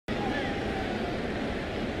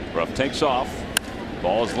Ruff takes off.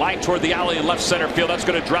 Ball is lined toward the alley in left center field. That's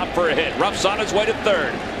going to drop for a hit. Ruff's on his way to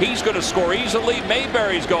third. He's going to score easily.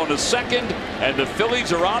 Mayberry's going to second, and the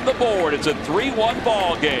Phillies are on the board. It's a 3-1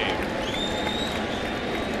 ball game.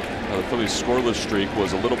 Now, the Phillies' scoreless streak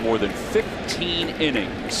was a little more than 15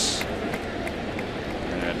 innings.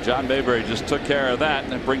 And John Mayberry just took care of that,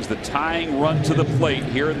 and it brings the tying run to the plate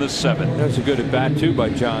here in the 7th. That's a good at bat too by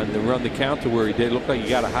John to run the count to where he did. Look like he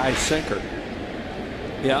got a high sinker.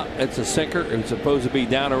 Yeah, it's a sinker. It's supposed to be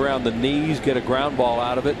down around the knees, get a ground ball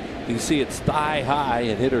out of it. You can see it's thigh high,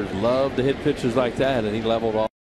 and hitters love to hit pitches like that, and he leveled off.